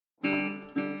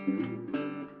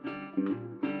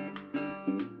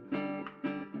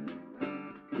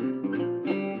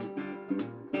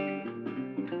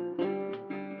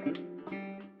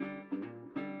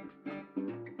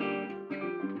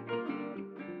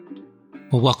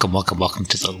Well, welcome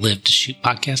to the Live to Shoot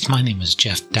podcast. My name is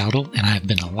Jeff Dowdle, and I have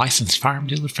been a licensed firearm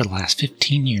dealer for the last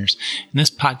 15 years. In this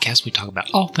podcast, we talk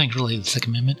about all things related to the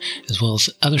Second Amendment, as well as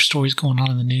other stories going on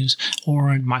in the news, or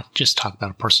I might just talk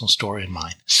about a personal story of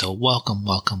mine. So welcome.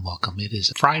 It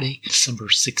is Friday, December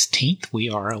 16th. We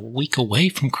are a week away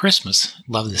from Christmas.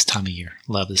 Love this time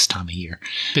of year.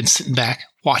 Been sitting back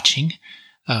watching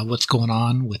what's going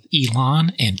on with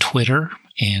Elon and Twitter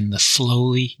and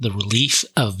the release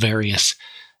of various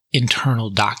internal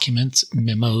documents,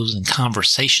 memos, and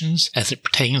conversations as it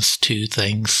pertains to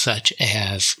things such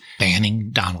as banning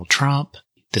Donald Trump,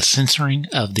 the censoring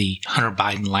of the Hunter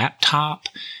Biden laptop,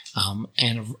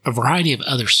 and a variety of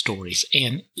other stories.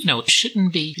 And,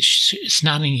 it's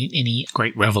not any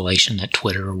great revelation that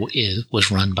Twitter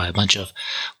was run by a bunch of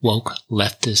woke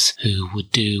leftists who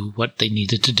would do what they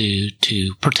needed to do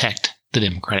to protect the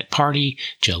Democratic Party,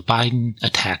 Joe Biden,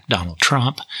 attack Donald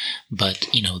Trump. But,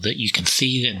 that you can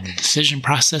see in the decision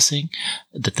processing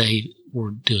that they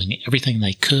were doing everything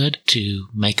they could to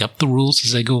make up the rules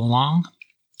as they go along.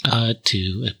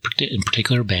 In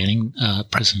particular, banning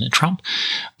President Trump.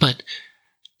 But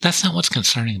that's not what's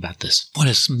concerning about this. What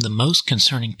is the most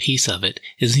concerning piece of it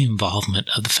is the involvement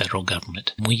of the federal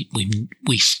government. We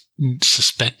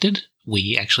suspected,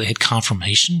 we actually had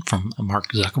confirmation from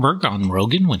Mark Zuckerberg on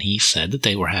Rogan when he said that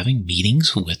they were having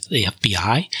meetings with the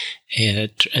FBI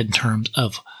in terms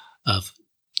of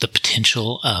the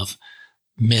potential of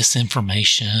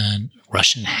misinformation,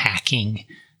 Russian hacking,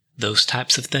 those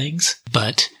types of things.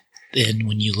 But then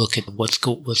when you look at was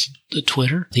the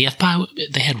Twitter, the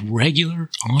FBI, they had regular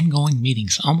ongoing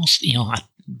meetings, almost, I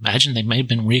imagine they may have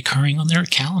been reoccurring on their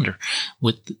calendar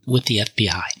with the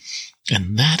FBI.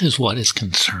 And that is what is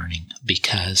concerning,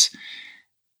 because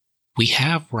we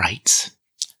have rights.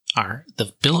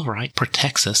 The Bill of Rights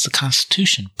protects us. The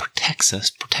Constitution protects us,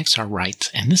 protects our rights.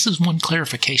 And this is one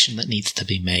clarification that needs to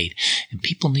be made. And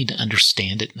people need to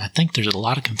understand it. And I think there's a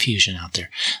lot of confusion out there.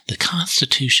 The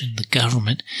Constitution, the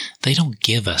government, they don't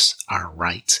give us our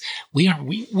rights. We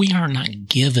are not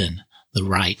given the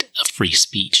right of free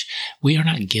speech. We are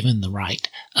not given the right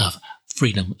of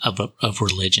freedom of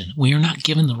religion. We are not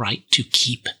given the right to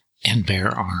keep and bear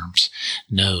arms.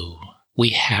 No.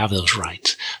 We have those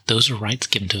rights. Those are rights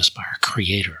given to us by our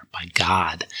Creator, by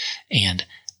God. And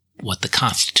what the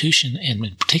Constitution, and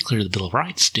in particular the Bill of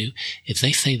Rights, do is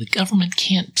they say the government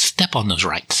can't step on those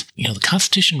rights. The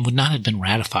Constitution would not have been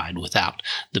ratified without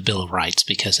the Bill of Rights,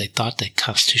 because they thought the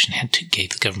Constitution gave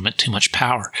the government too much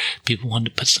power. People wanted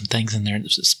to put some things in there that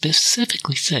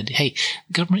specifically said, hey,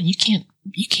 government, you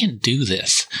can't do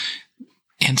this.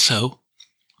 And so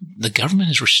the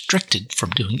government is restricted from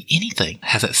doing anything.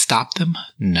 Has it stopped them?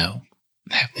 No.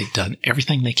 Have they done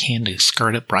everything they can to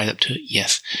skirt up right up to it?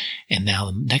 Yes. And now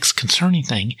the next concerning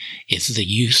thing is the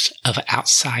use of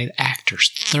outside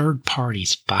actors, third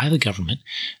parties by the government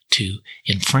to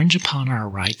infringe upon our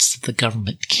rights that the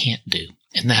government can't do.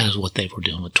 And that is what they were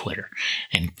doing with Twitter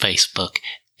and Facebook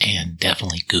and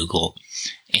definitely Google.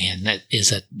 And that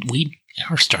is that we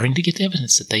are starting to get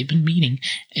evidence that they've been meeting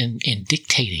and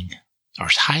dictating, are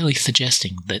highly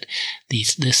suggesting that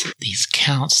these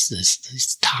counts,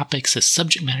 these topics, this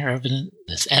subject matter evidence,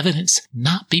 this evidence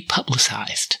not be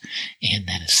publicized. And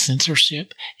that is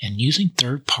censorship, and using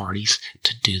third parties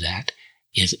to do that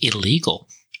is illegal.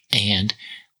 And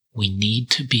we need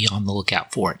to be on the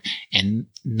lookout for it. And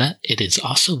it is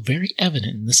also very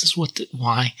evident, and this is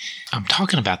why I'm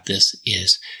talking about this,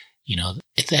 is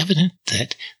it's evident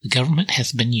that the government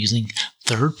has been using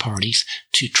third parties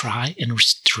to try and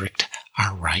restrict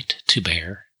our right to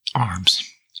bear arms.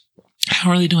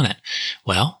 How are they doing that?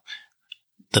 Well,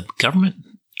 the government,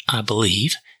 I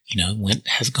believe,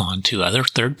 has gone to other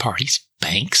third parties,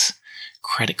 banks,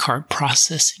 credit card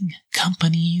processing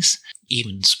companies,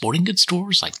 even sporting goods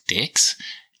stores like Dick's,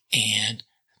 and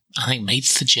I think made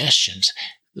suggestions.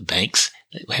 The banks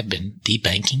have been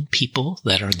debanking people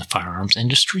that are in the firearms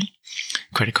industry.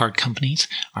 Credit card companies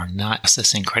are not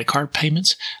processing credit card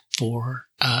payments for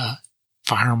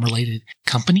firearm-related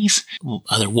companies.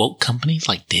 Other woke companies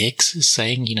like Dick's is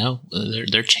saying,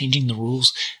 they're changing the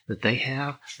rules that they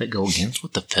have that go against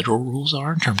what the federal rules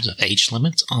are in terms of age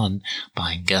limits on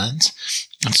buying guns,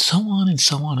 and so on and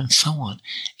so on and so on.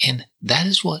 And that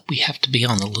is what we have to be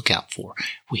on the lookout for.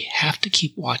 We have to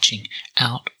keep watching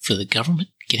out for the government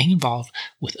getting involved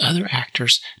with other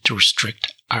actors to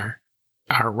restrict our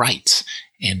rights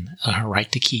and our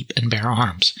right to keep and bear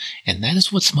arms. And that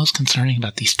is what's most concerning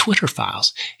about these Twitter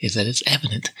files, is that it's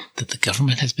evident that the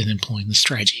government has been employing the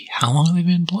strategy. How long have they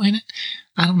been employing it?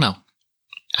 I don't know.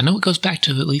 I know it goes back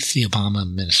to at least the Obama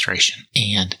administration.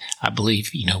 And I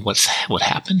believe, what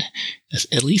happened is,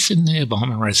 at least in the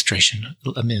Obama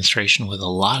administration with a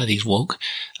lot of these woke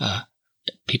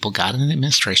people got in the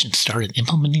administration, started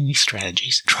implementing these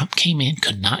strategies. Trump came in,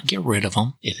 could not get rid of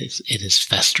them. It is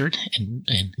festered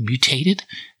and mutated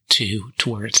to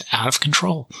where it's out of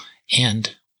control.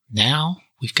 And now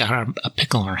we've got a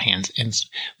pickle in our hands, and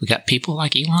we got people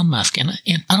like Elon Musk. And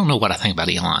I don't know what I think about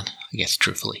Elon, I guess,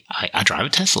 truthfully. I drive a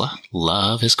Tesla,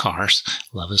 love his cars,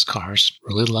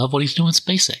 really love what he's doing with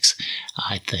SpaceX.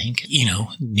 I think,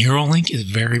 Neuralink is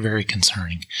very, very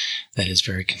concerning. That is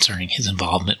very concerning. His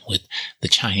involvement with the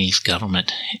Chinese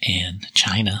government and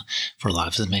China for a lot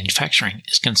of the manufacturing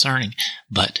is concerning.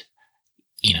 But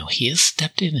he has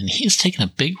stepped in and he has taken a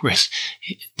big risk.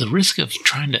 The risk of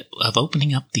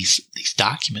opening up these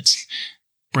documents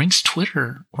brings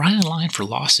Twitter right in line for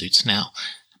lawsuits. Now,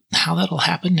 how that'll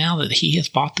happen now that he has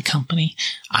bought the company,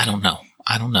 I don't know.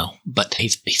 But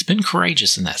he's been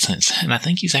courageous in that sense. And I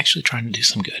think he's actually trying to do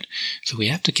some good. So we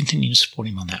have to continue to support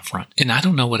him on that front. And I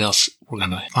don't know what else we're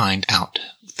going to find out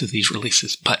through these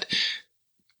releases, but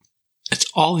it's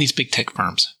all these big tech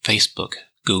firms, Facebook,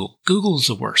 Google. Google is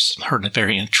the worst. I heard a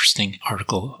very interesting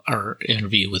article or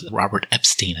interview with Robert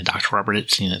Epstein, a Dr. Robert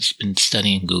Epstein that's been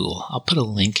studying Google. I'll put a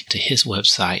link to his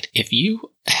website.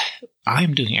 I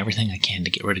am doing everything I can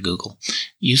to get rid of Google.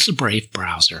 Use the Brave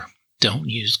browser. Don't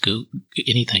use Google,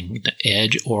 anything,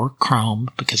 Edge or Chrome,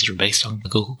 because they're based on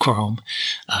Google Chrome.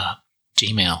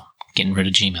 Gmail. Getting rid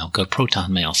of Gmail. Go to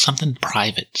Proton Mail. Something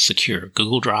private, secure.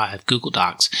 Google Drive, Google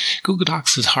Docs. Google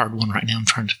Docs is a hard one right now. I'm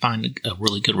trying to find a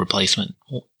really good replacement.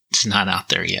 It's not out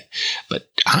there yet. But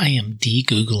I am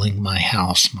de-Googling my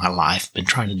house, my life. Been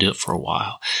trying to do it for a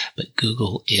while. But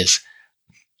Google is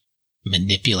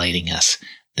manipulating us.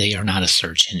 They are not a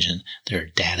search engine. They're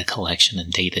a data collection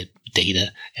and data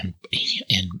and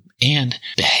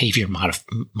behavior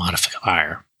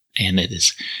modifier. And it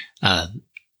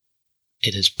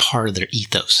is part of their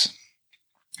ethos.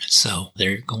 So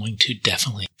they're going to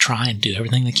definitely try and do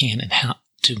everything they can and how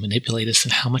to manipulate us,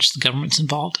 and how much the government's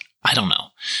involved, I don't know.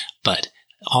 But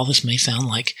all this may sound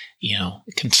like,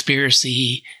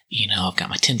 conspiracy, I've got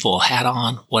my tinfoil hat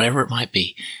on, whatever it might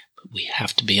be. But we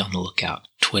have to be on the lookout.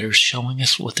 Twitter's showing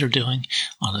us what they're doing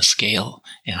on a scale,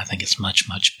 and I think it's much,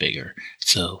 much bigger.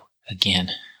 So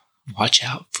again, watch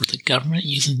out for the government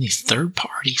using these third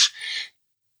parties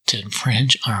to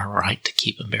infringe on our right to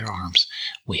keep and bear arms.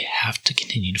 We have to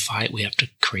continue to fight. We have to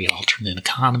create alternate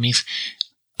economies,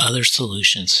 other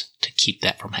solutions to keep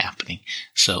that from happening.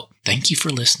 So thank you for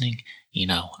listening.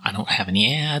 I don't have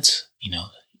any ads.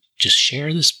 Just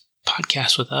share this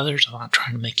podcast with others. I'm not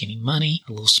trying to make any money.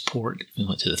 A little support. If you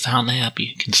went to the Fountain app,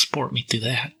 you can support me through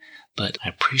that. But I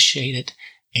appreciate it,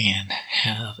 and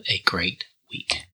have a great week.